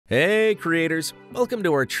Hey creators! Welcome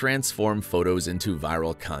to our Transform Photos into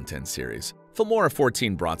Viral Content series. Filmora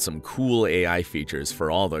 14 brought some cool AI features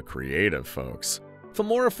for all the creative folks.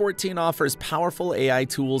 Filmora 14 offers powerful AI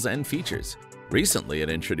tools and features. Recently, it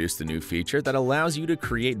introduced a new feature that allows you to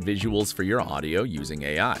create visuals for your audio using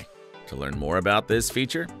AI. To learn more about this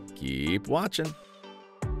feature, keep watching.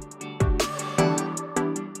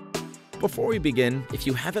 Before we begin, if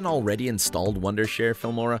you haven't already installed Wondershare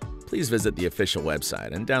Filmora, please visit the official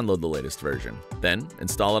website and download the latest version. Then,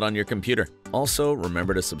 install it on your computer. Also,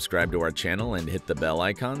 remember to subscribe to our channel and hit the bell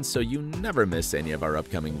icon so you never miss any of our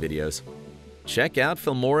upcoming videos. Check out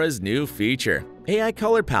Filmora's new feature, AI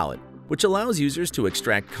Color Palette, which allows users to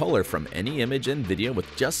extract color from any image and video with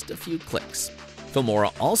just a few clicks.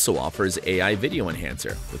 Filmora also offers AI Video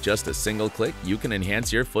Enhancer. With just a single click, you can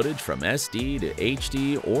enhance your footage from SD to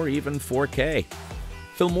HD or even 4K.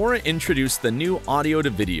 Filmora introduced the new Audio to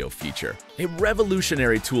Video feature, a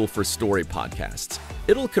revolutionary tool for story podcasts.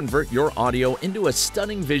 It'll convert your audio into a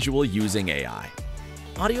stunning visual using AI.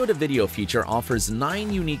 Audio to Video feature offers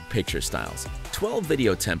 9 unique picture styles, 12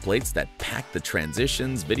 video templates that pack the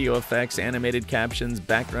transitions, video effects, animated captions,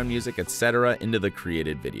 background music, etc. into the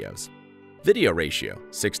created videos. Video ratio,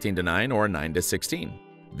 16:9 or 9:16.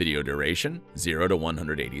 Video duration, 0 to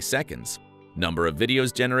 180 seconds. Number of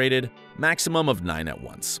videos generated, maximum of 9 at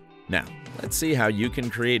once. Now, let's see how you can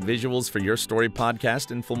create visuals for your story podcast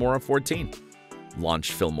in Filmora 14.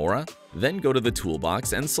 Launch Filmora, then go to the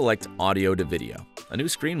Toolbox and select Audio to Video. A new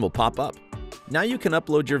screen will pop up. Now you can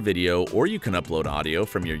upload your video or you can upload audio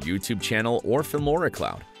from your YouTube channel or Filmora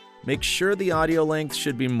Cloud. Make sure the audio length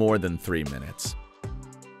should be more than 3 minutes.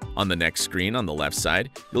 On the next screen on the left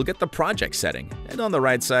side, you'll get the project setting, and on the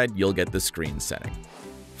right side, you'll get the screen setting.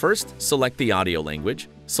 First, select the audio language,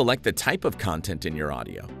 select the type of content in your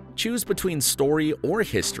audio. Choose between story or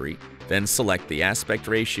history, then select the aspect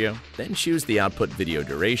ratio, then choose the output video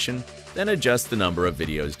duration, then adjust the number of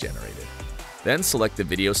videos generated. Then select the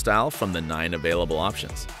video style from the 9 available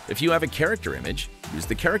options. If you have a character image, use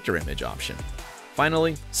the character image option.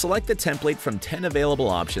 Finally, select the template from 10 available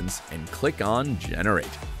options and click on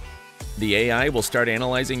Generate. The AI will start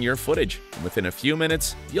analyzing your footage, and within a few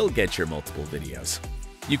minutes, you'll get your multiple videos.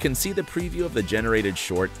 You can see the preview of the generated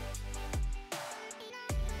short.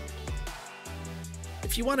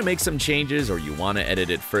 If you want to make some changes or you want to edit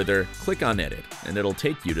it further, click on Edit, and it'll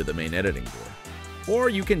take you to the main editing board. Or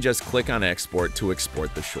you can just click on Export to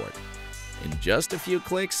export the short. In just a few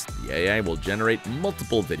clicks, the AI will generate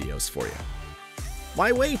multiple videos for you.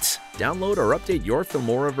 Why wait? Download or update your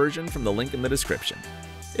Filmora version from the link in the description.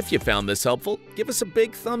 If you found this helpful, give us a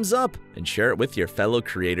big thumbs up and share it with your fellow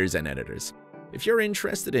creators and editors. If you're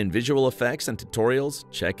interested in visual effects and tutorials,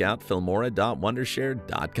 check out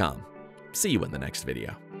filmora.wondershare.com. See you in the next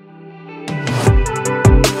video.